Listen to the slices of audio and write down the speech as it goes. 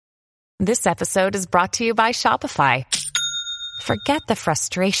This episode is brought to you by Shopify. Forget the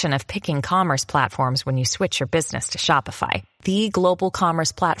frustration of picking commerce platforms when you switch your business to Shopify, the global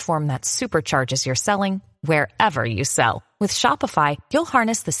commerce platform that supercharges your selling wherever you sell. With Shopify, you'll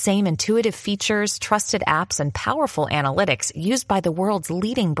harness the same intuitive features, trusted apps, and powerful analytics used by the world's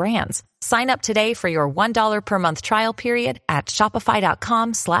leading brands. Sign up today for your $1 per month trial period at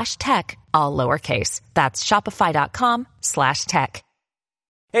shopify.com/tech, all lowercase. That's shopify.com/tech.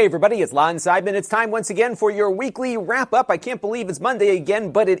 Hey everybody, it's Lon Seidman. It's time once again for your weekly wrap-up. I can't believe it's Monday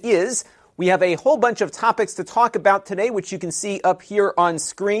again, but it is. We have a whole bunch of topics to talk about today, which you can see up here on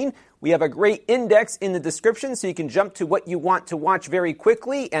screen. We have a great index in the description, so you can jump to what you want to watch very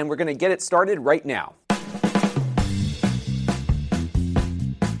quickly, and we're going to get it started right now.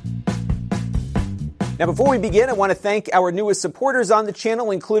 Now, before we begin, I want to thank our newest supporters on the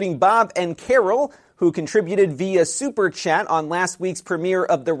channel, including Bob and Carol, who contributed via Super Chat on last week's premiere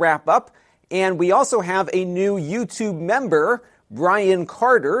of the wrap-up. And we also have a new YouTube member, Brian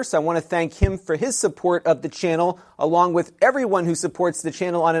Carter, so I want to thank him for his support of the channel, along with everyone who supports the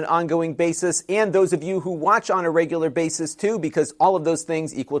channel on an ongoing basis, and those of you who watch on a regular basis too, because all of those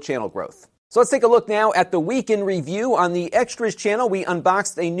things equal channel growth. So let's take a look now at the week in review. On the Extras channel, we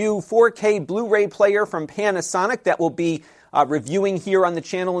unboxed a new 4K Blu-ray player from Panasonic that will be reviewing here on the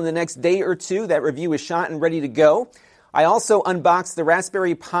channel in the next day or two. That review is shot and ready to go. I also unboxed the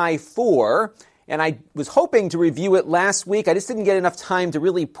Raspberry Pi 4, and I was hoping to review it last week. I just didn't get enough time to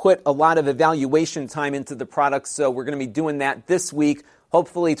really put a lot of evaluation time into the product, so we're going to be doing that this week.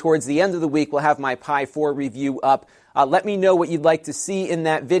 Hopefully towards the end of the week, we'll have my Pi 4 review up. Let me know what you'd like to see in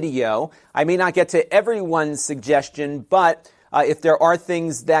that video. I may not get to everyone's suggestion, but if there are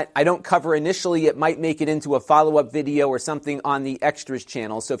things that I don't cover initially, it might make it into a follow-up video or something on the Extras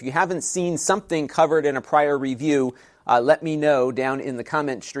channel. So if you haven't seen something covered in a prior review, let me know down in the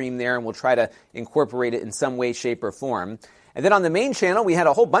comment stream there, and we'll try to incorporate it in some way, shape, or form. And then on the main channel, we had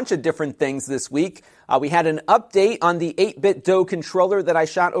a whole bunch of different things this week. We had an update on the 8-bit DOE controller that I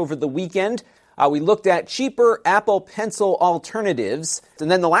shot over the weekend. We looked at cheaper Apple Pencil alternatives.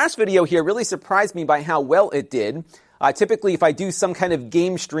 And then the last video here really surprised me by how well it did. Typically, if I do some kind of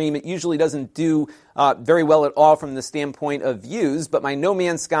game stream, it usually doesn't do very well at all from the standpoint of views. But my No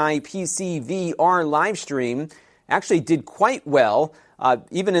Man's Sky PC VR live stream actually did quite well,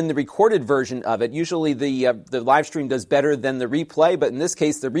 even in the recorded version of it. Usually the live stream does better than the replay, but in this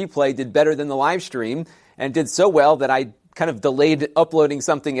case, the replay did better than the live stream and did so well that I kind of delayed uploading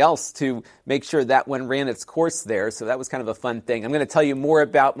something else to make sure that one ran its course there. So that was kind of a fun thing. I'm going to tell you more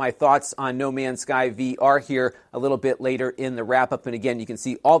about my thoughts on No Man's Sky VR here a little bit later in the wrap-up. And again, you can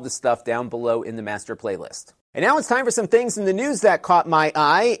see all the stuff down below in the master playlist. And now it's time for some things in the news that caught my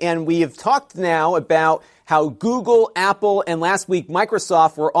eye. And we have talked now about how Google, Apple, and last week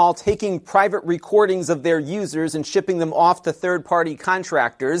Microsoft were all taking private recordings of their users and shipping them off to third-party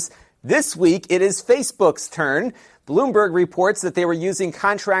contractors. This week, it is Facebook's turn. Bloomberg reports that they were using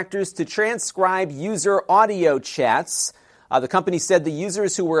contractors to transcribe user audio chats. The company said the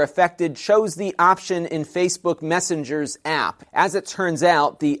users who were affected chose the option in Facebook Messenger's app. As it turns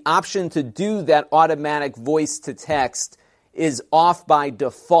out, the option to do that automatic voice to text is off by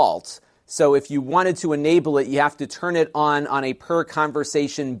default. So if you wanted to enable it, you have to turn it on a per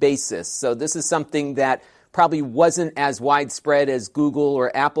conversation basis. So this is something that probably wasn't as widespread as Google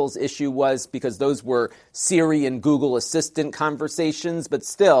or Apple's issue was, because those were Siri and Google Assistant conversations. But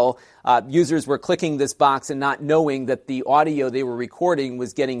still, users were clicking this box and not knowing that the audio they were recording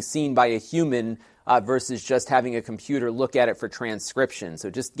was getting seen by a human versus just having a computer look at it for transcription. So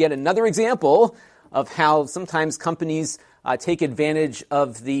just get another example of how sometimes companies take advantage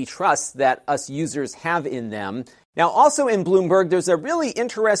of the trust that us users have in them. Now, also in Bloomberg, there's a really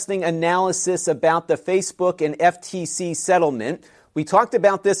interesting analysis about the Facebook and FTC settlement. We talked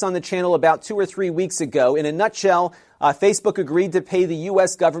about this on the channel about 2 or 3 weeks ago. In a nutshell, Facebook agreed to pay the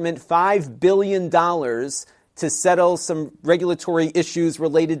U.S. government $5 billion to settle some regulatory issues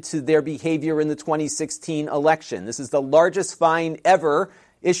related to their behavior in the 2016 election. This is the largest fine ever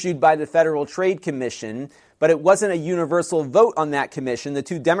issued by the Federal Trade Commission, but it wasn't a universal vote on that commission. The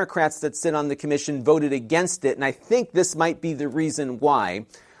 2 Democrats that sit on the commission voted against it, and I think this might be the reason why.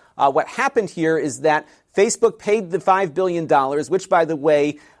 What happened here is that Facebook paid the $5 billion, which, by the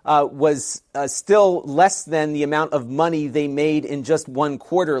way, was still less than the amount of money they made in just 1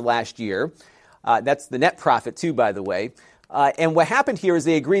 quarter last year. That's the net profit, too, by the way. And what happened here is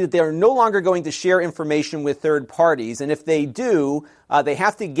they agreed that they are no longer going to share information with third parties. And if they do, they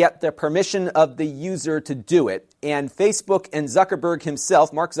have to get the permission of the user to do it. And Facebook and Zuckerberg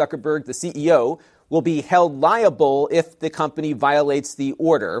himself, Mark Zuckerberg, the CEO, will be held liable if the company violates the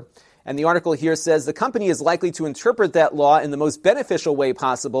order. And the article here says the company is likely to interpret that law in the most beneficial way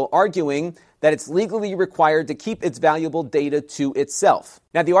possible, arguing that it's legally required to keep its valuable data to itself.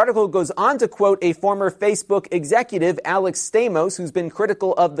 Now, the article goes on to quote a former Facebook executive, Alex Stamos, who's been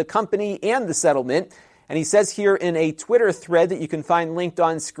critical of the company and the settlement. And he says here in a Twitter thread that you can find linked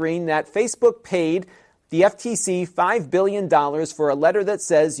on screen that Facebook paid the FTC $5 billion for a letter that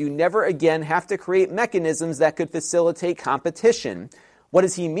says you never again have to create mechanisms that could facilitate competition. What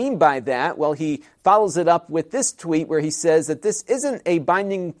does he mean by that? Well, he follows it up with this tweet where he says that this isn't a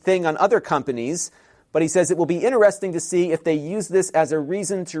binding thing on other companies, but he says it will be interesting to see if they use this as a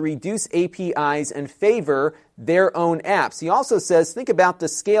reason to reduce APIs and favor their own apps. He also says, think about the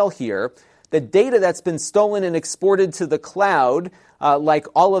scale here. The data that's been stolen and exported to the cloud, like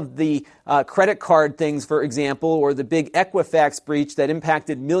all of the credit card things, for example, or the big Equifax breach that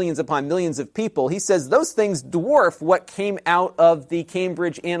impacted millions upon millions of people, he says those things dwarf what came out of the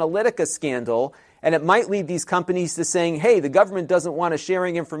Cambridge Analytica scandal, and it might lead these companies to saying, hey, the government doesn't want us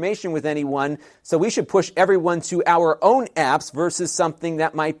sharing information with anyone, so we should push everyone to our own apps versus something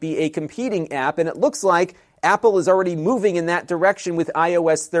that might be a competing app. And it looks like Apple is already moving in that direction with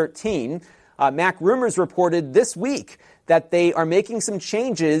iOS 13. MacRumors reported this week that they are making some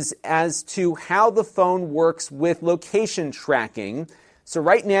changes as to how the phone works with location tracking. So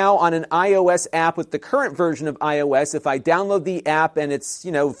right now on an iOS app with the current version of iOS, if I download the app and it's,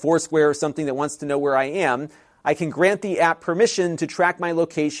 Foursquare or something that wants to know where I am, I can grant the app permission to track my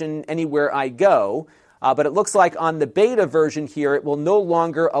location anywhere I go. But it looks like on the beta version here, it will no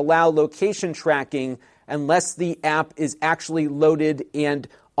longer allow location tracking unless the app is actually loaded and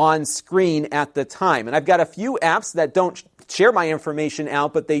on screen at the time. And I've got a few apps that don't share my information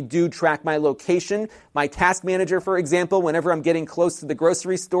out, but they do track my location. My task manager, for example, whenever I'm getting close to the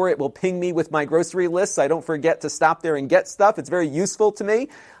grocery store, it will ping me with my grocery list so I don't forget to stop there and get stuff. It's very useful to me.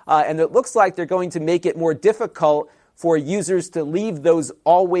 And it looks like they're going to make it more difficult for users to leave those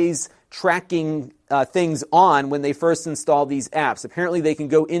always tracking things on when they first install these apps. Apparently they can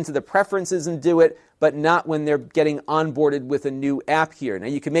go into the preferences and do it, but not when they're getting onboarded with a new app here. Now,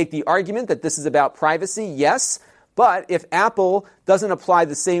 you can make the argument that this is about privacy, yes, but if Apple doesn't apply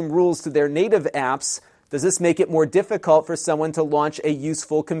the same rules to their native apps, does this make it more difficult for someone to launch a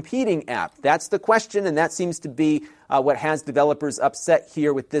useful competing app? That's the question, and that seems to be what has developers upset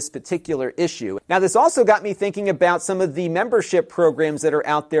here with this particular issue. Now, this also got me thinking about some of the membership programs that are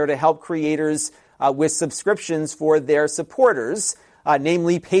out there to help creators with subscriptions for their supporters.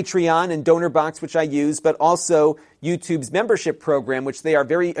 Namely Patreon and DonorBox, which I use, but also YouTube's membership program, which they are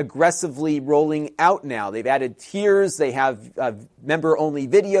very aggressively rolling out now. They've added tiers. They have member-only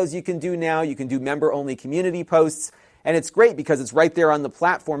videos you can do now. You can do member-only community posts. And it's great because it's right there on the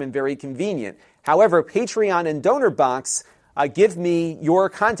platform and very convenient. However, Patreon and DonorBox give me your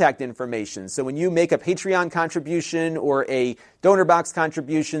contact information. So when you make a Patreon contribution or a DonorBox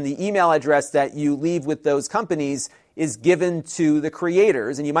contribution, the email address that you leave with those companies is given to the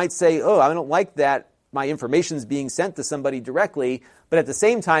creators. And you might say, oh, I don't like that my information is being sent to somebody directly. But at the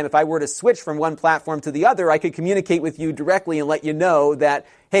same time, if I were to switch from one platform to the other, I could communicate with you directly and let you know that,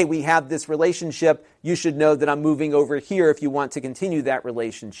 hey, we have this relationship. You should know that I'm moving over here if you want to continue that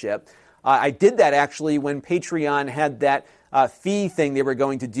relationship. I did that actually when Patreon had that fee thing they were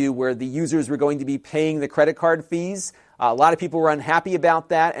going to do where the users were going to be paying the credit card fees. A lot of people were unhappy about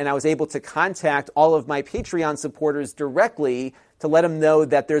that, and I was able to contact all of my Patreon supporters directly to let them know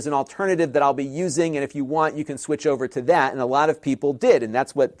that there's an alternative that I'll be using, and if you want, you can switch over to that. And a lot of people did, and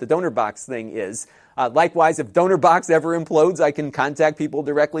that's what the DonorBox thing is. Likewise, if DonorBox ever implodes, I can contact people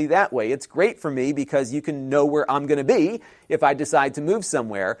directly that way. It's great for me because you can know where I'm going to be if I decide to move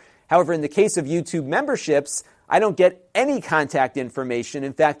somewhere. However, in the case of YouTube memberships, I don't get any contact information.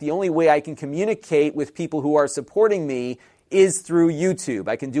 In fact, the only way I can communicate with people who are supporting me is through YouTube.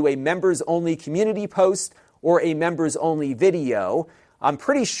 I can do a members-only community post or a members-only video. I'm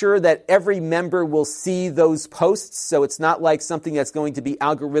pretty sure that every member will see those posts, so it's not like something that's going to be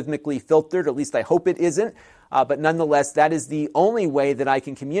algorithmically filtered, at least I hope it isn't. But nonetheless, that is the only way that I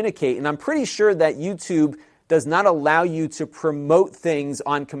can communicate. And I'm pretty sure that YouTube does not allow you to promote things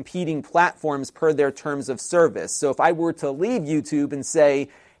on competing platforms per their terms of service. So if I were to leave YouTube and say,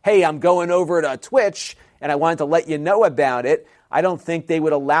 hey, I'm going over to Twitch and I wanted to let you know about it, I don't think they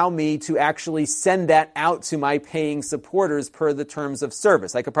would allow me to actually send that out to my paying supporters per the terms of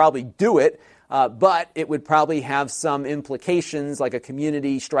service. I could probably do it, but it would probably have some implications like a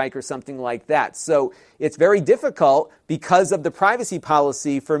community strike or something like that. So it's very difficult because of the privacy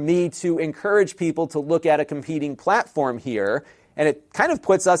policy for me to encourage people to look at a competing platform here. And it kind of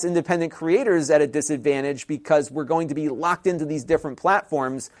puts us independent creators at a disadvantage because we're going to be locked into these different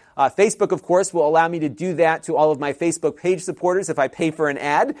platforms. Facebook, of course, will allow me to do that to all of my Facebook page supporters if I pay for an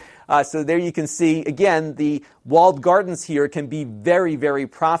ad. So there you can see, again, the walled gardens here can be very, very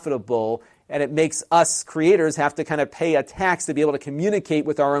profitable. And it makes us creators have to kind of pay a tax to be able to communicate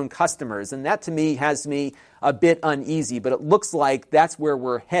with our own customers. And that, to me, has me a bit uneasy. But it looks like that's where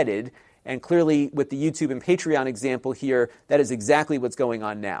we're headed. And clearly, with the YouTube and Patreon example here, that is exactly what's going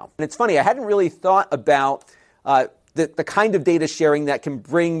on now. And it's funny, I hadn't really thought about the kind of data sharing that can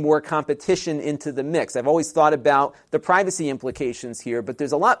bring more competition into the mix. I've always thought about the privacy implications here, but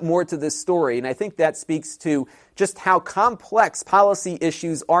there's a lot more to this story, and I think that speaks to just how complex policy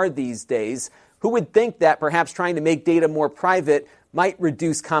issues are these days. Who would think that perhaps trying to make data more private might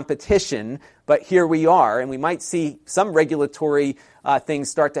reduce competition, but here we are, and we might see some regulatory things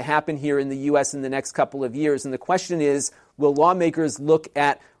start to happen here in the U.S. in the next couple of years. And the question is, will lawmakers look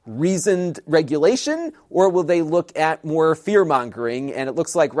at reasoned regulation, or will they look at more fear-mongering? And it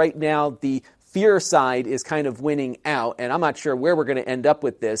looks like right now the fear side is kind of winning out, and I'm not sure where we're going to end up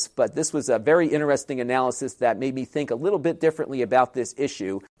with this, but this was a very interesting analysis that made me think a little bit differently about this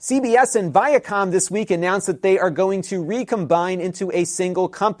issue. CBS and Viacom this week announced that they are going to recombine into a single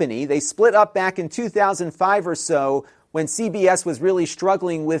company. They split up back in 2005 or so when CBS was really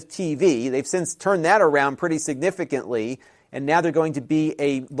struggling with TV. They've since turned that around pretty significantly, and now they're going to be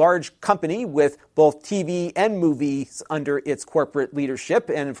a large company with both TV and movies under its corporate leadership.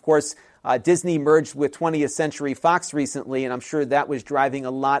 And of course, Disney merged with 20th Century Fox recently, and I'm sure that was driving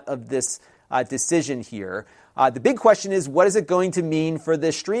a lot of this decision here. The big question is, what is it going to mean for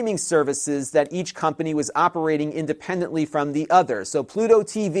the streaming services that each company was operating independently from the other? So Pluto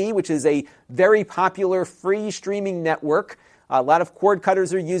TV, which is a very popular free streaming network, a lot of cord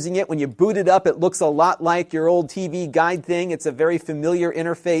cutters are using it. When you boot it up, it looks a lot like your old TV guide thing. It's a very familiar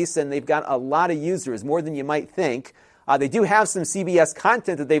interface, and they've got a lot of users, more than you might think. They do have some CBS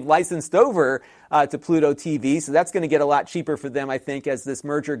content that they've licensed over to Pluto TV, so that's going to get a lot cheaper for them, I think, as this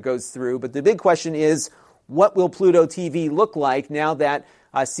merger goes through. But the big question is, what will Pluto TV look like now that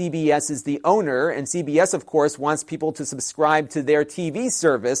CBS is the owner? And CBS, of course, wants people to subscribe to their TV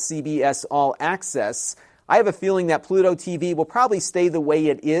service, CBS All Access. I have a feeling that Pluto TV will probably stay the way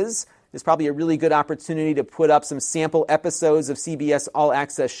it is. There's probably a really good opportunity to put up some sample episodes of CBS All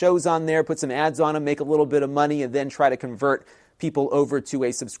Access shows on there, put some ads on them, make a little bit of money, and then try to convert people over to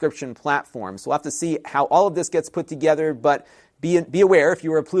a subscription platform. So we'll have to see how all of this gets put together, but be aware, if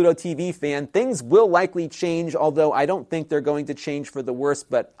you're a Pluto TV fan, things will likely change, although I don't think they're going to change for the worse,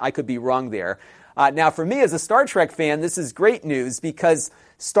 but I could be wrong there. Now, for me as a Star Trek fan, this is great news because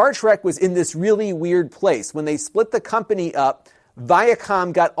Star Trek was in this really weird place. When they split the company up,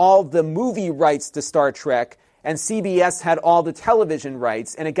 Viacom got all the movie rights to Star Trek, and CBS had all the television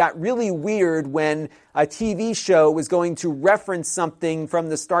rights. And it got really weird when a TV show was going to reference something from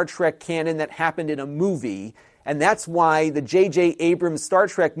the Star Trek canon that happened in a movie. And that's why the J.J. Abrams Star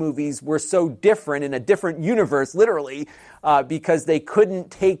Trek movies were so different in a different universe, literally, because they couldn't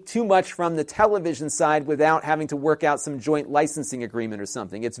take too much from the television side without having to work out some joint licensing agreement or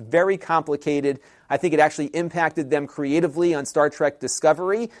something. It's very complicated. I think it actually impacted them creatively on Star Trek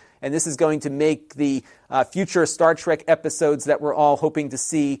Discovery, and this is going to make the future Star Trek episodes that we're all hoping to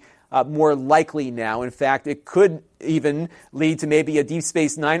see more likely now. In fact, it could even lead to maybe a Deep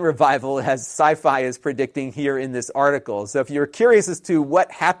Space Nine revival, as Sci-Fi is predicting here in this article. So if you're curious as to what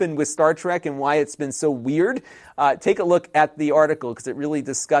happened with Star Trek and why it's been so weird, take a look at the article because it really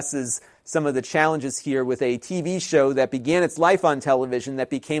discusses some of the challenges here with a TV show that began its life on television, that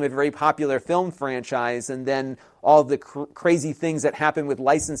became a very popular film franchise, and then all the crazy things that happen with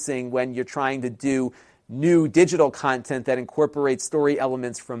licensing when you're trying to do new digital content that incorporates story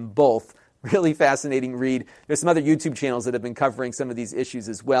elements from both. Really fascinating read. There's some other YouTube channels that have been covering some of these issues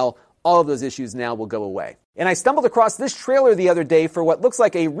as well. All of those issues now will go away. And I stumbled across this trailer the other day for what looks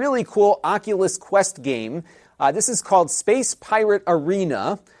like a really cool Oculus Quest game. This is called Space Pirate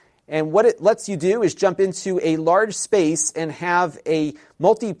Arena. And what it lets you do is jump into a large space and have a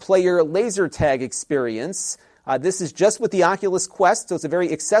multiplayer laser tag experience. This is just with the Oculus Quest, so it's a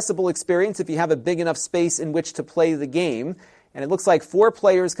very accessible experience if you have a big enough space in which to play the game. And it looks like 4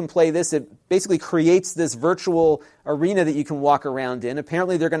 players can play this. It basically creates this virtual arena that you can walk around in.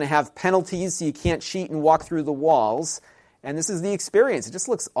 Apparently they're going to have penalties so you can't cheat and walk through the walls. And this is the experience. It just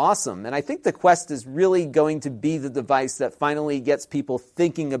looks awesome. And I think the Quest is really going to be the device that finally gets people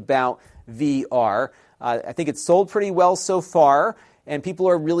thinking about VR. I think it's sold pretty well so far. and people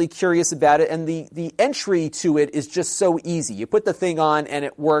are really curious about it. And the entry to it is just so easy. You put the thing on and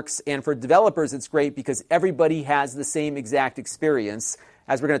it works. And for developers, it's great because everybody has the same exact experience.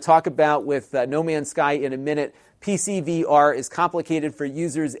 As we're going to talk about with No Man's Sky in a minute, PC VR is complicated for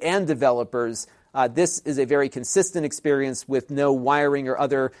users and developers. This is a very consistent experience with no wiring or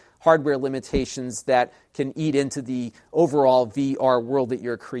other hardware limitations that can eat into the overall VR world that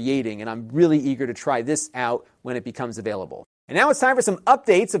you're creating. And I'm really eager to try this out when it becomes available. And now it's time for some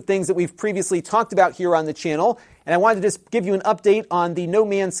updates of things that we've previously talked about here on the channel. And I wanted to just give you an update on the No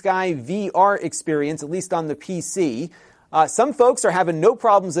Man's Sky VR experience, at least on the PC. Some folks are having no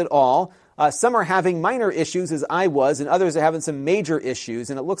problems at all. Some are having minor issues, as I was, and others are having some major issues.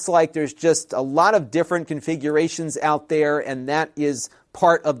 And it looks like there's just a lot of different configurations out there, and that is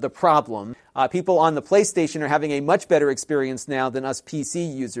part of the problem. People on the PlayStation are having a much better experience now than us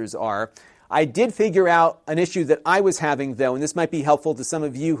PC users are. I did figure out an issue that I was having, though, and this might be helpful to some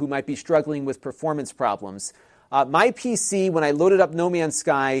of you who might be struggling with performance problems. My PC, when I loaded up No Man's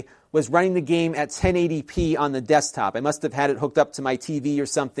Sky, was running the game at 1080p on the desktop. I must have had it hooked up to my TV or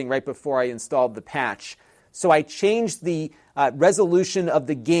something right before I installed the patch. So I changed the resolution of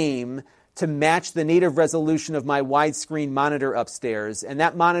the game to match the native resolution of my widescreen monitor upstairs. And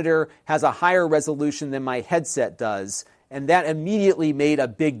that monitor has a higher resolution than my headset does. And that immediately made a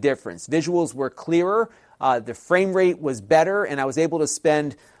big difference. Visuals were clearer, the frame rate was better, and I was able to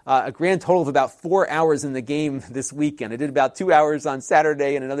spend a grand total of about 4 hours in the game this weekend. I did about 2 hours on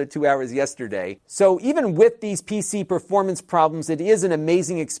Saturday and another 2 hours yesterday. So even with these PC performance problems, it is an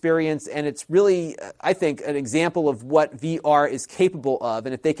amazing experience, and it's really, I think, an example of what VR is capable of.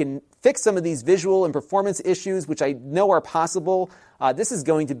 And if they can fix some of these visual and performance issues, which I know are possible, this is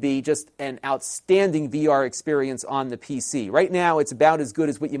going to be just an outstanding VR experience on the PC. Right now, it's about as good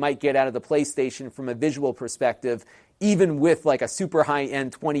as what you might get out of the PlayStation from a visual perspective, even with like a super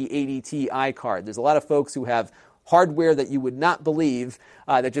high-end 2080 Ti card. There's a lot of folks who have hardware that you would not believe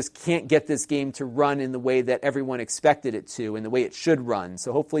that just can't get this game to run in the way that everyone expected it to, and the way it should run.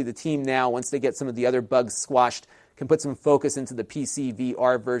 So hopefully the team now, once they get some of the other bugs squashed, can put some focus into the PC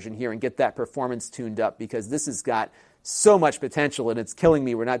VR version here and get that performance tuned up, because this has got so much potential and it's killing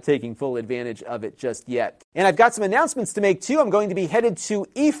me we're not taking full advantage of it just yet. And I've got some announcements to make too. I'm going to be headed to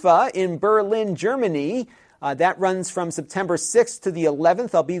IFA in Berlin, Germany. That runs from September 6th to the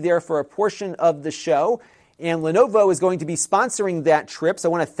 11th. I'll be there for a portion of the show. And Lenovo is going to be sponsoring that trip, so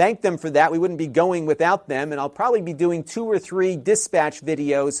I want to thank them for that. We wouldn't be going without them. And I'll probably be doing 2 or 3 dispatch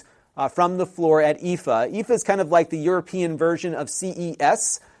videos from the floor at IFA. IFA is kind of like the European version of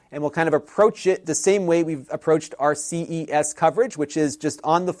CES, and we'll kind of approach it the same way we've approached our CES coverage, which is just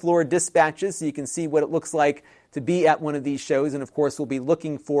on-the-floor dispatches, so you can see what it looks like to be at one of these shows. And of course, we'll be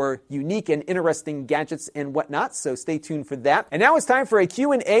looking for unique and interesting gadgets and whatnot, so stay tuned for that. And now it's time for a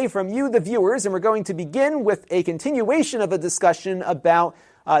Q&A from you, the viewers, and we're going to begin with a continuation of a discussion about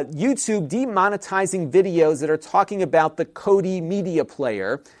YouTube demonetizing videos that are talking about the Kodi media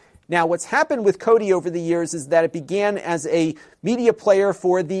player. Now, what's happened with Kodi over the years is that it began as a media player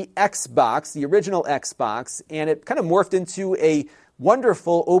for the Xbox, the original Xbox, and it kind of morphed into a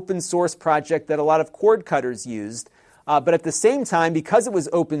wonderful open source project that a lot of cord cutters used. But at the same time, because it was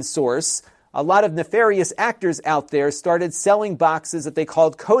open source, a lot of nefarious actors out there started selling boxes that they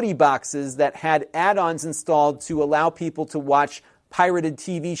called Kodi boxes that had add-ons installed to allow people to watch pirated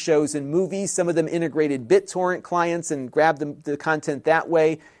TV shows and movies. Some of them integrated BitTorrent clients and grabbed the content that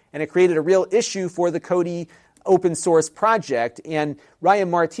way. And it created a real issue for the Kodi open source project. And Ryan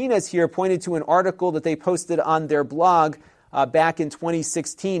Martinez here pointed to an article that they posted on their blog back in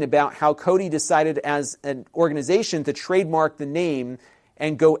 2016 about how Kodi decided as an organization to trademark the name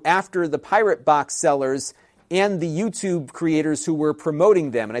and go after the pirate box sellers and the YouTube creators who were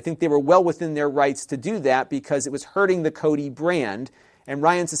promoting them. And I think they were well within their rights to do that because it was hurting the Kodi brand. And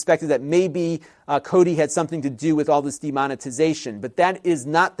Ryan suspected that maybe Kodi had something to do with all this demonetization. But that is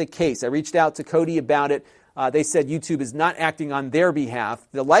not the case. I reached out to Kodi about it. They said YouTube is not acting on their behalf.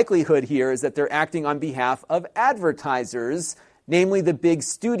 The likelihood here is that they're acting on behalf of advertisers, namely the big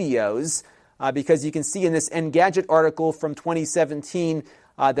studios, because you can see in this Engadget article from 2017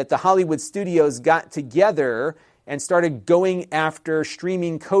 that the Hollywood studios got together and started going after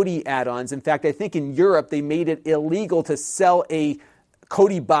streaming Kodi add-ons. In fact, I think in Europe they made it illegal to sell a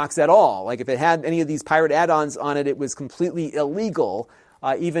Kodi box at all. Like if it had any of these pirate add-ons on it, it was completely illegal,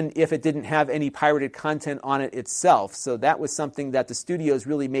 even if it didn't have any pirated content on it itself. So that was something that the studios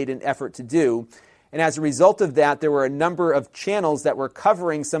really made an effort to do. And as a result of that, there were a number of channels that were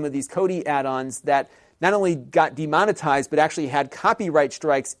covering some of these Kodi add-ons that not only got demonetized, but actually had copyright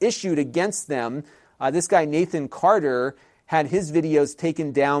strikes issued against them. This guy, Nathan Carter, had his videos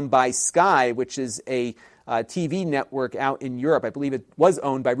taken down by Sky, which is a TV network out in Europe. I believe it was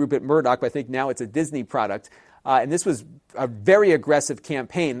owned by Rupert Murdoch, but I think now it's a Disney product. And this was a very aggressive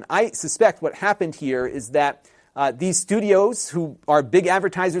campaign. I suspect what happened here is that these studios, who are big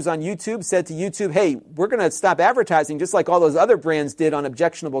advertisers on YouTube, said to YouTube, hey, we're going to stop advertising just like all those other brands did on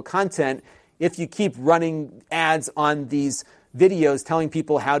objectionable content if you keep running ads on these videos telling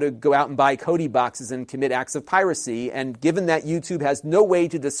people how to go out and buy Kodi boxes and commit acts of piracy. And given that YouTube has no way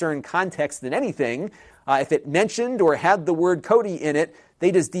to discern context in anything, if it mentioned or had the word Kodi in it,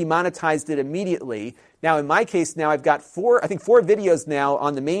 they just demonetized it immediately. Now, in my case now, I've got four videos now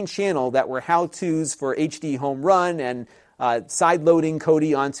on the main channel that were how-tos for HD Home Run and side-loading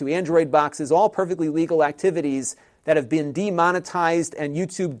Kodi onto Android boxes, all perfectly legal activities that have been demonetized, and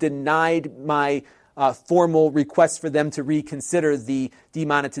YouTube denied my formal request for them to reconsider the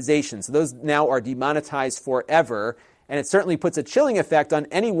demonetization. So those now are demonetized forever, and it certainly puts a chilling effect on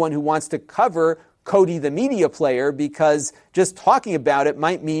anyone who wants to cover Kodi the media player, because just talking about it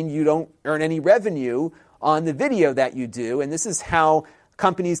might mean you don't earn any revenue on the video that you do. And this is how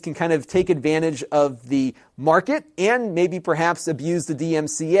companies can kind of take advantage of the market and maybe perhaps abuse the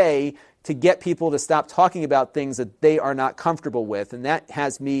DMCA to get people to stop talking about things that they are not comfortable with. And that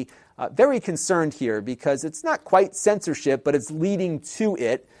has me very concerned here, because it's not quite censorship, but it's leading to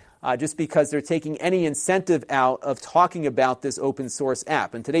it. Just because they're taking any incentive out of talking about this open source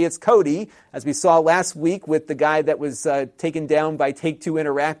app. And today it's Kodi, as we saw last week with the guy that was taken down by Take-Two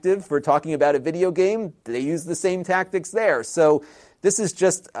Interactive for talking about a video game. They use the same tactics there. So this is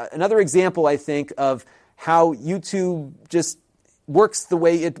just another example, I think, of how YouTube just works the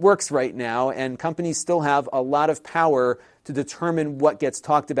way it works right now, and companies still have a lot of power to determine what gets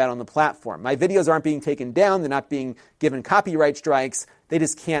talked about on the platform. My videos aren't being taken down. They're not being given copyright strikes. They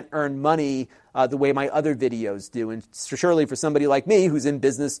just can't earn money the way my other videos do. And surely for somebody like me who's in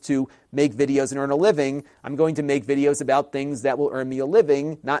business to make videos and earn a living, I'm going to make videos about things that will earn me a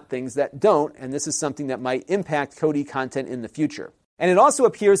living, not things that don't. And this is something that might impact Kodi content in the future. And it also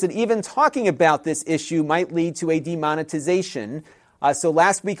appears that even talking about this issue might lead to a demonetization. So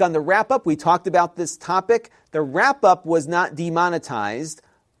last week on the wrap-up, we talked about this topic. The wrap-up was not demonetized,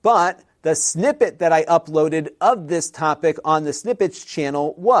 but the snippet that I uploaded of this topic on the Snippets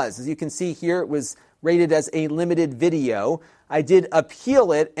channel was. As you can see here, it was rated as a limited video. I did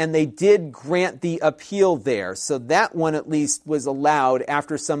appeal it, and they did grant the appeal there. So that one at least was allowed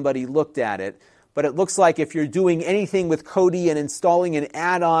after somebody looked at it. But it looks like if you're doing anything with Kodi and installing an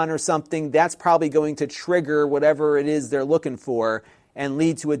add-on or something, that's probably going to trigger whatever it is they're looking for and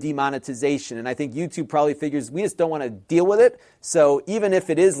lead to a demonetization. And I think YouTube probably figures we just don't want to deal with it. So even if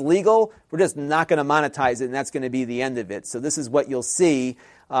it is legal, we're just not going to monetize it, and that's going to be the end of it. So this is what you'll see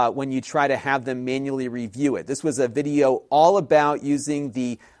when you try to have them manually review it. This was a video all about using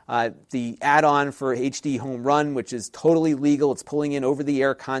the add-on for HD Home Run, which is totally legal. It's pulling in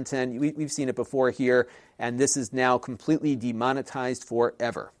over-the-air content. We've seen it before here, and this is now completely demonetized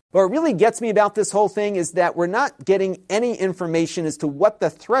forever. But what really gets me about this whole thing is that we're not getting any information as to what the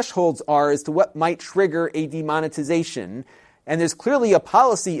thresholds are as to what might trigger a demonetization. And there's clearly a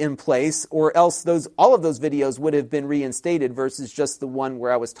policy in place, or else all of those videos would have been reinstated versus just the one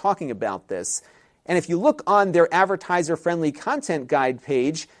where I was talking about this. And if you look on their advertiser-friendly content guide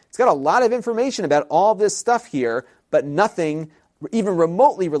page, it's got a lot of information about all this stuff here, but nothing even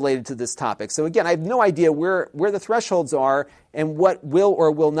remotely related to this topic. So again, I have no idea where the thresholds are and what will or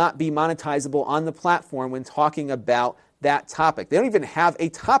will not be monetizable on the platform when talking about that topic. They don't even have a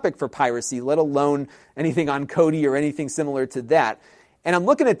topic for piracy, let alone anything on Kodi or anything similar to that. And I'm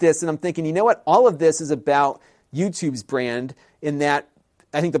looking at this and I'm thinking, you know what? All of this is about YouTube's brand, in that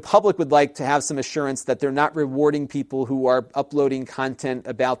I think the public would like to have some assurance that they're not rewarding people who are uploading content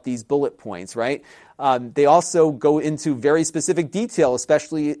about these bullet points, right? They also go into very specific detail,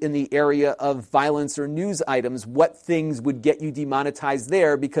 especially in the area of violence or news items, what things would get you demonetized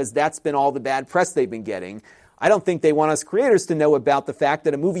there, because that's been all the bad press they've been getting. I don't think they want us creators to know about the fact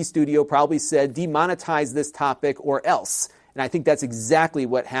that a movie studio probably said, demonetize this topic or else. And I think that's exactly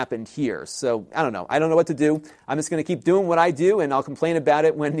what happened here. So I don't know. I don't know what to do. I'm just going to keep doing what I do, and I'll complain about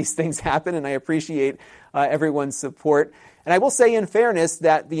it when these things happen, and I appreciate everyone's support. And I will say, in fairness,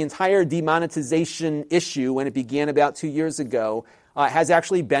 that the entire demonetization issue, when it began about 2 years ago, has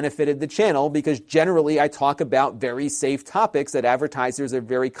actually benefited the channel, because generally I talk about very safe topics that advertisers are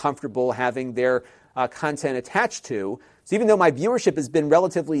very comfortable having their content attached to. So even though my viewership has been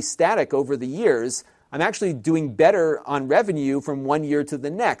relatively static over the years, I'm actually doing better on revenue from one year to the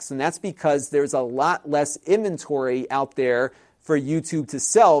next. And that's because there's a lot less inventory out there for YouTube to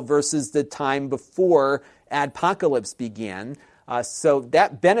sell versus the time before adpocalypse began. So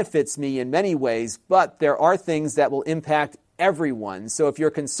that benefits me in many ways, but there are things that will impact everyone. So if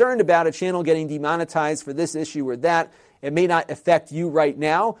you're concerned about a channel getting demonetized for this issue or that, it may not affect you right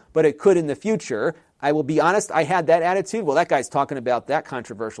now, but it could in the future. I will be honest, I had that attitude. Well, that guy's talking about that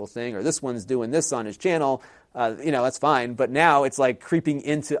controversial thing, or this one's doing this on his channel. That's fine. But now it's like creeping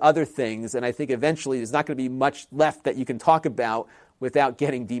into other things, and I think eventually there's not going to be much left that you can talk about without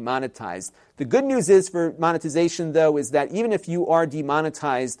getting demonetized. The good news is for monetization, though, is that even if you are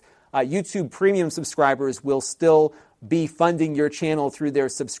demonetized, YouTube Premium subscribers will still be funding your channel through their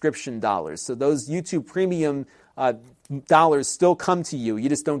subscription dollars. So those YouTube Premium dollars still come to you. You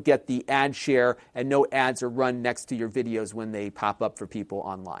just don't get the ad share, and no ads are run next to your videos when they pop up for people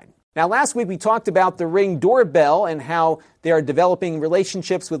online. Now, last week we talked about the Ring doorbell and how they are developing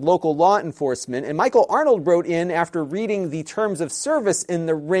relationships with local law enforcement. And Michael Arnold wrote in after reading the terms of service in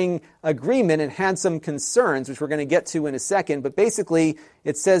the Ring agreement and had some concerns, which we're going to get to in a second. But basically,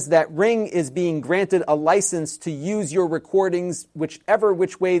 it says that Ring is being granted a license to use your recordings which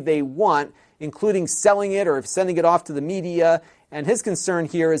way they want, including selling it or sending it off to the media. And his concern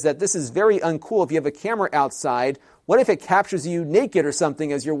here is that this is very uncool if you have a camera outside. What if it captures you naked or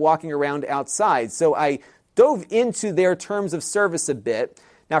something as you're walking around outside? So I dove into their terms of service a bit.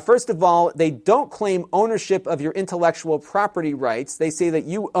 Now, first of all, they don't claim ownership of your intellectual property rights. They say that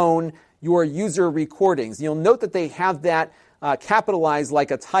you own your user recordings. You'll note that they have that capitalized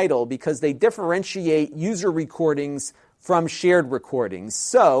like a title because they differentiate user recordings from shared recordings.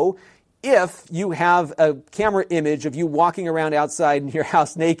 So if you have a camera image of you walking around outside in your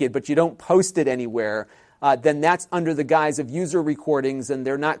house naked, but you don't post it anywhere, then that's under the guise of user recordings, and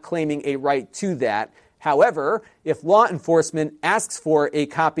they're not claiming a right to that. However, if law enforcement asks for a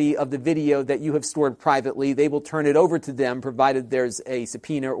copy of the video that you have stored privately, they will turn it over to them, provided there's a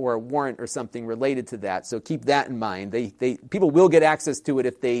subpoena or a warrant or something related to that. So keep that in mind. People will get access to it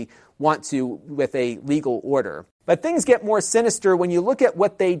if they want to with a legal order. But things get more sinister when you look at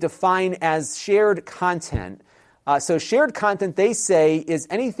what they define as shared content. So shared content, they say, is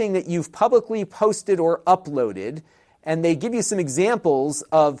anything that you've publicly posted or uploaded, and they give you some examples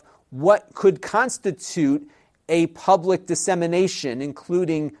of what could constitute a public dissemination,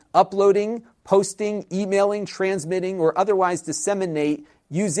 including uploading, posting, emailing, transmitting, or otherwise disseminate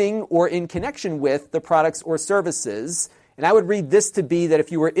using or in connection with the products or services. And I would read this to be that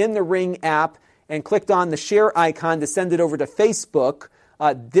if you were in the Ring app and clicked on the share icon to send it over to Facebook,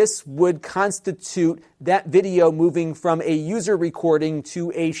 this would constitute that video moving from a user recording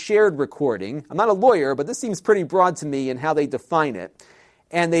to a shared recording. I'm not a lawyer, but this seems pretty broad to me in how they define it.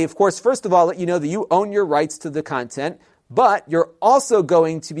 And they, of course, first of all, let you know that you own your rights to the content, but you're also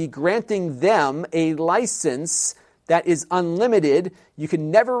going to be granting them a license that is unlimited. You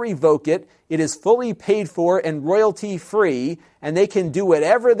can never revoke it. It is fully paid for and royalty-free, and they can do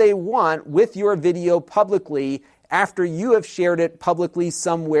whatever they want with your video publicly after you have shared it publicly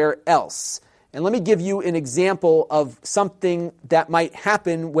somewhere else. And let me give you an example of something that might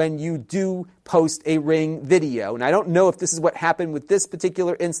happen when you do post a Ring video. And I don't know if this is what happened with this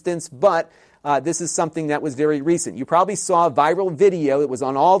particular instance, but this is something that was very recent. You probably saw a viral video. It was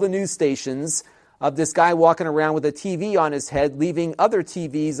on all the news stations of this guy walking around with a TV on his head, leaving other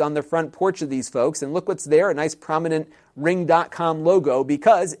TVs on the front porch of these folks. And look what's there, a nice prominent Ring.com logo,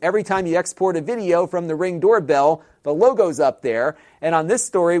 because every time you export a video from the Ring doorbell, the logo's up there. And on this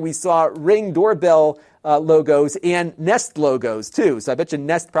story, we saw Ring doorbell logos and Nest logos too. So I bet you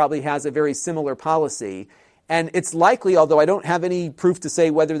Nest probably has a very similar policy. And it's likely, although I don't have any proof to say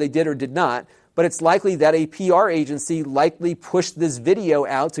whether they did or did not, but it's likely that a PR agency likely pushed this video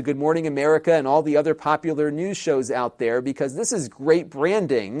out to Good Morning America and all the other popular news shows out there, because this is great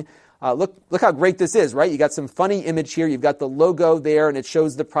branding. Look how great this is, right? You got some funny image here. You've got the logo there, and it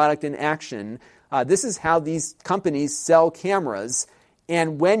shows the product in action. This is how these companies sell cameras.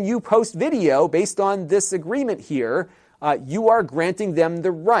 And when you post video based on this agreement here, you are granting them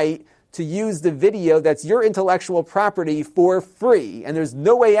the right to use the video that's your intellectual property for free. And there's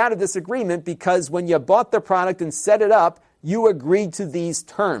no way out of this agreement, because when you bought the product and set it up, you agreed to these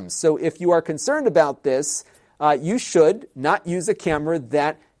terms. So if you are concerned about this, you should not use a camera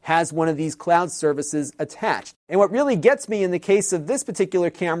that has one of these cloud services attached. And what really gets me in the case of this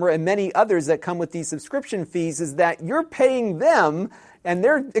particular camera and many others that come with these subscription fees is that you're paying them and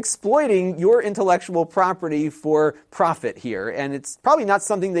they're exploiting your intellectual property for profit here. And it's probably not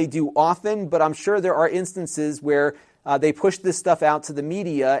something they do often, but I'm sure there are instances where they push this stuff out to the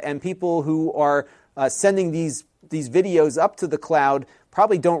media, and people who are sending these videos up to the cloud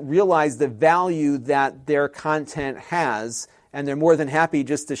probably don't realize the value that their content has. and they're more than happy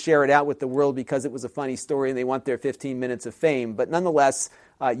just to share it out with the world because it was a funny story and they want their 15 minutes of fame. But nonetheless,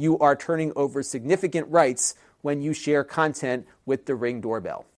 you are turning over significant rights when you share content with the Ring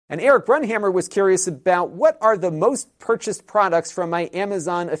doorbell. And Eric Brunhammer was curious about what are the most purchased products from my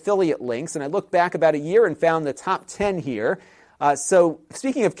Amazon affiliate links. And I looked back about a year and found the top 10 here. So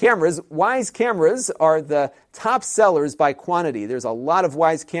speaking of cameras, Wyze cameras are the top sellers by quantity. There's a lot of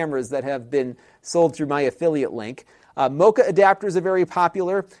Wyze cameras that have been sold through my affiliate link. Mocha adapters are very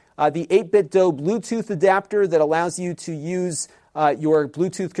popular. The 8BitDo Bluetooth adapter that allows you to use your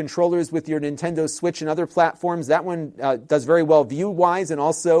Bluetooth controllers with your Nintendo Switch and other platforms. That one does very well view-wise and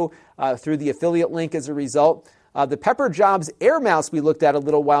also through the affiliate link as a result. The Pepper Jobs Air Mouse we looked at a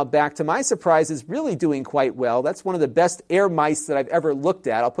little while back, to my surprise, is really doing quite well. That's one of the best air mice that I've ever looked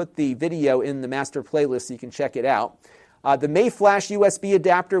at. I'll put the video in the master playlist so you can check it out. The Mayflash USB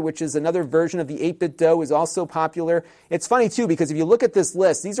adapter, which is another version of the 8BitDo, is also popular. It's funny, too, because if you look at this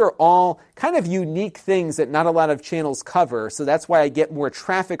list, these are all kind of unique things that not a lot of channels cover, so that's why I get more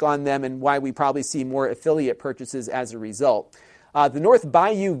traffic on them and why we probably see more affiliate purchases as a result. The North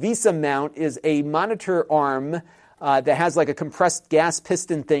Bayou Visa mount is a monitor arm that has like a compressed gas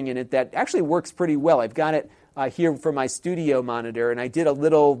piston thing in it that actually works pretty well. I've got it here for my studio monitor, and I did a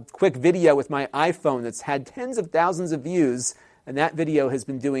little quick video with my iPhone that's had tens of thousands of views, and that video has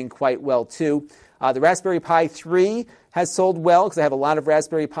been doing quite well too. The Raspberry Pi 3 has sold well because I have a lot of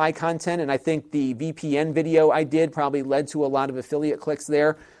Raspberry Pi content, and I think the VPN video I did probably led to a lot of affiliate clicks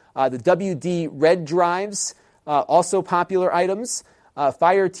there. The WD Red drives, also popular items.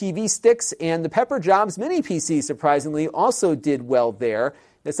 Fire TV sticks and the Pepper Jobs mini PC, surprisingly, also did well there.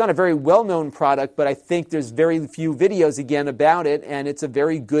 It's not a very well-known product, but I think there's very few videos, again, about it, and it's a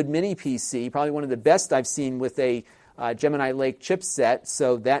very good mini PC, probably one of the best I've seen with a Gemini Lake chipset,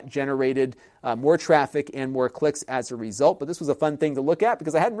 so that generated more traffic and more clicks as a result. But this was a fun thing to look at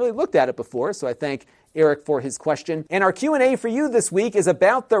because I hadn't really looked at it before, so I thank Eric for his question. And our Q&A for you this week is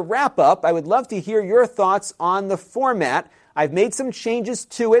about the wrap-up. I would love to hear your thoughts on the format. I've made some changes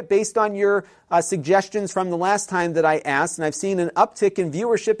to it based on your suggestions from the last time that I asked, and I've seen an uptick in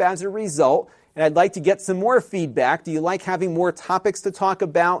viewership as a result, and I'd like to get some more feedback. Do you like having more topics to talk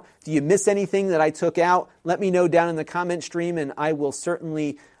about? Do you miss anything that I took out? Let me know down in the comment stream, and I will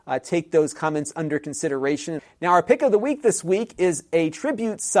certainly take those comments under consideration. Now, our pick of the week this week is a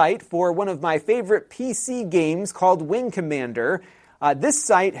tribute site for one of my favorite PC games called Wing Commander. This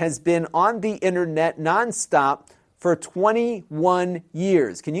site has been on the internet nonstop for 21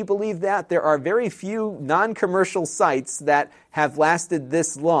 years. Can you believe that? There are very few non-commercial sites that have lasted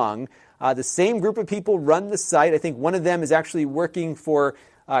this long. The same group of people run the site. I think one of them is actually working for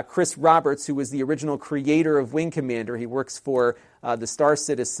Chris Roberts, who was the original creator of Wing Commander. He works for the Star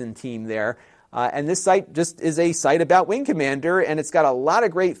Citizen team there. And this site just is a site about Wing Commander, and it's got a lot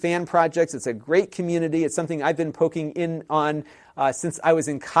of great fan projects. It's a great community. It's something I've been poking in on since I was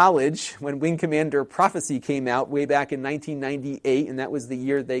in college when Wing Commander Prophecy came out way back in 1998, and that was the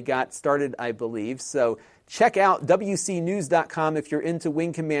year they got started, I believe. So check out WCNews.com if you're into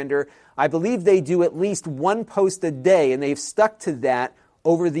Wing Commander. I believe they do at least one post a day, and they've stuck to that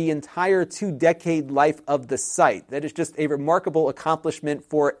over the entire 2-decade life of the site. That is just a remarkable accomplishment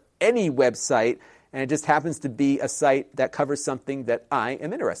for any website, and it just happens to be a site that covers something that I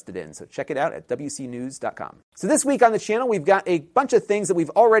am interested in. So check it out at WCNews.com. So this week on the channel, we've got a bunch of things that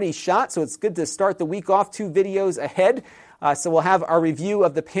we've already shot, so it's good to start the week off 2 videos ahead. So we'll have our review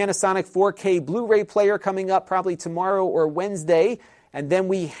of the Panasonic 4K Blu-ray player coming up probably tomorrow or Wednesday. And then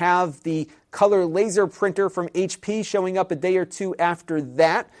we have the color laser printer from HP showing up a day or two after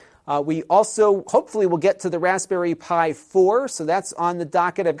that. We also hopefully will get to the Raspberry Pi 4, so that's on the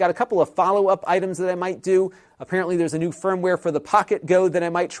docket. I've got a couple of follow-up items that I might do. Apparently there's a new firmware for the Pocket Go that I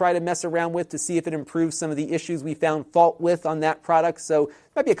might try to mess around with to see if it improves some of the issues we found fault with on that product. So there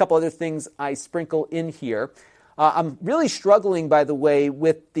might be a couple other things I sprinkle in here. I'm really struggling, by the way,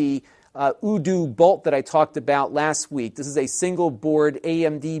 with the Udo Bolt that I talked about last week. This is a single board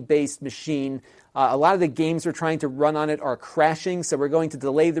AMD-based machine. A lot of the games we're trying to run on it are crashing, so we're going to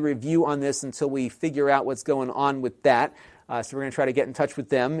delay the review on this until we figure out what's going on with that. So we're going to try to get in touch with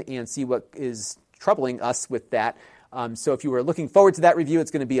them and see what is troubling us with that. So if you were looking forward to that review,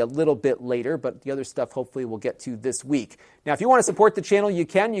 it's going to be a little bit later, but the other stuff hopefully we'll get to this week. Now, if you want to support the channel, you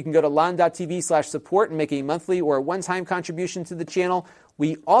can. You can go to lon.tv/support and make a monthly or a one-time contribution to the channel.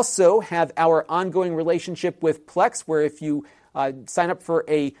 We also have our ongoing relationship with Plex, where if you sign up for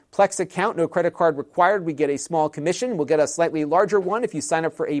a Plex account, no credit card required, we get a small commission. We'll get a slightly larger one if you sign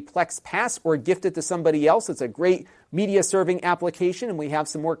up for a Plex Pass or gift it to somebody else. It's a great media-serving application, and we have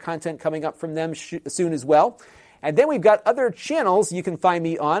some more content coming up from them soon as well. And then we've got other channels you can find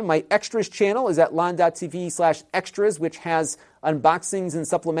me on. My Extras channel is at lon.tv/extras, which has unboxings and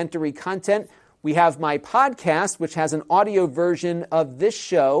supplementary content. We have my podcast, which has an audio version of this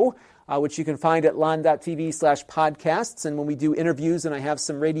show, which you can find at lon.tv/podcasts. And when we do interviews and I have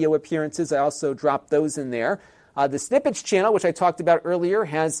some radio appearances, I also drop those in there. The Snippets channel, which I talked about earlier,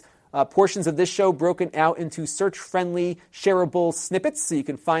 has portions of this show broken out into search-friendly, shareable snippets. So you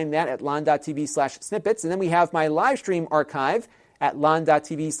can find that at lon.tv/snippets. And then we have my live stream archive at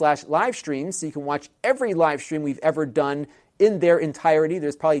lon.tv/livestreams. So you can watch every live stream we've ever done in their entirety.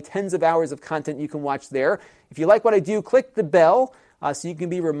 There's probably tens of hours of content you can watch there. If you like what I do, click the bell so you can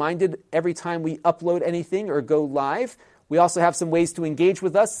be reminded every time we upload anything or go live. We also have some ways to engage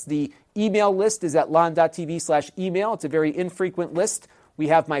with us. The email list is at lon.tv/email. It's a very infrequent list. We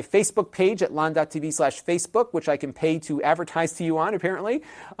have my Facebook page at lon.tv/Facebook, which I can pay to advertise to you on, apparently.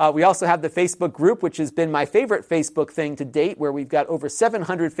 We also have the Facebook group, which has been my favorite Facebook thing to date, where we've got over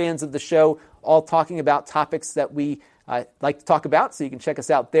 700 fans of the show all talking about topics that we like to talk about, so you can check us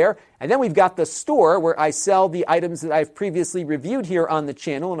out there. And then we've got the store, where I sell the items that I've previously reviewed here on the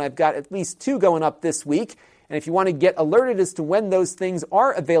channel, and I've got at least 2 going up this week. And if you want to get alerted as to when those things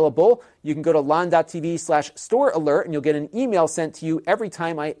are available, you can go to lon.tv/store alert, and you'll get an email sent to you every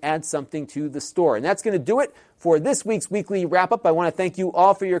time I add something to the store. And that's going to do it for this week's weekly wrap-up. I want to thank you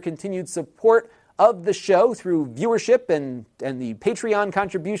all for your continued support of the show through viewership and the Patreon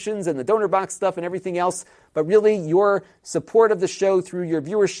contributions and the donor box stuff and everything else. But really, your support of the show through your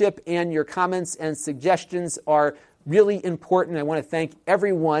viewership and your comments and suggestions are really important. I want to thank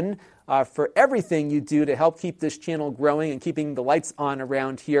everyone for everything you do to help keep this channel growing and keeping the lights on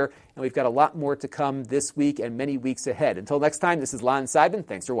around here. And we've got a lot more to come this week and many weeks ahead. Until next time, this is Lon Seidman.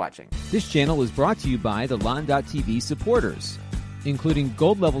 Thanks for watching. This channel is brought to you by the Lon.TV supporters, including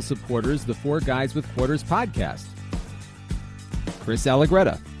gold-level supporters, the 4 Guys with Quarters podcast, Chris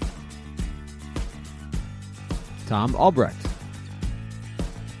Allegretta, Tom Albrecht,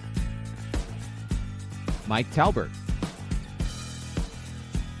 Mike Talbert,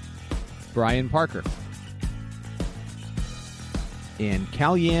 Brian Parker, and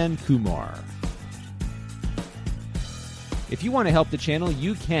Kalyan Kumar. If you want to help the channel,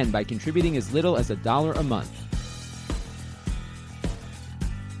 you can by contributing as little as $1 a month.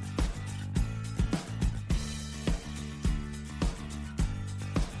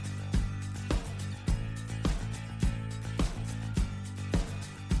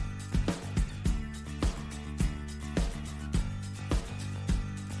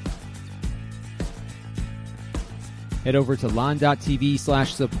 Head over to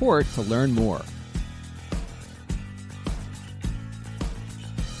lon.tv/support to learn more.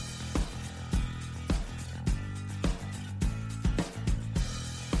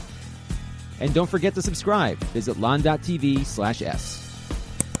 And don't forget to subscribe. Visit lon.tv/s.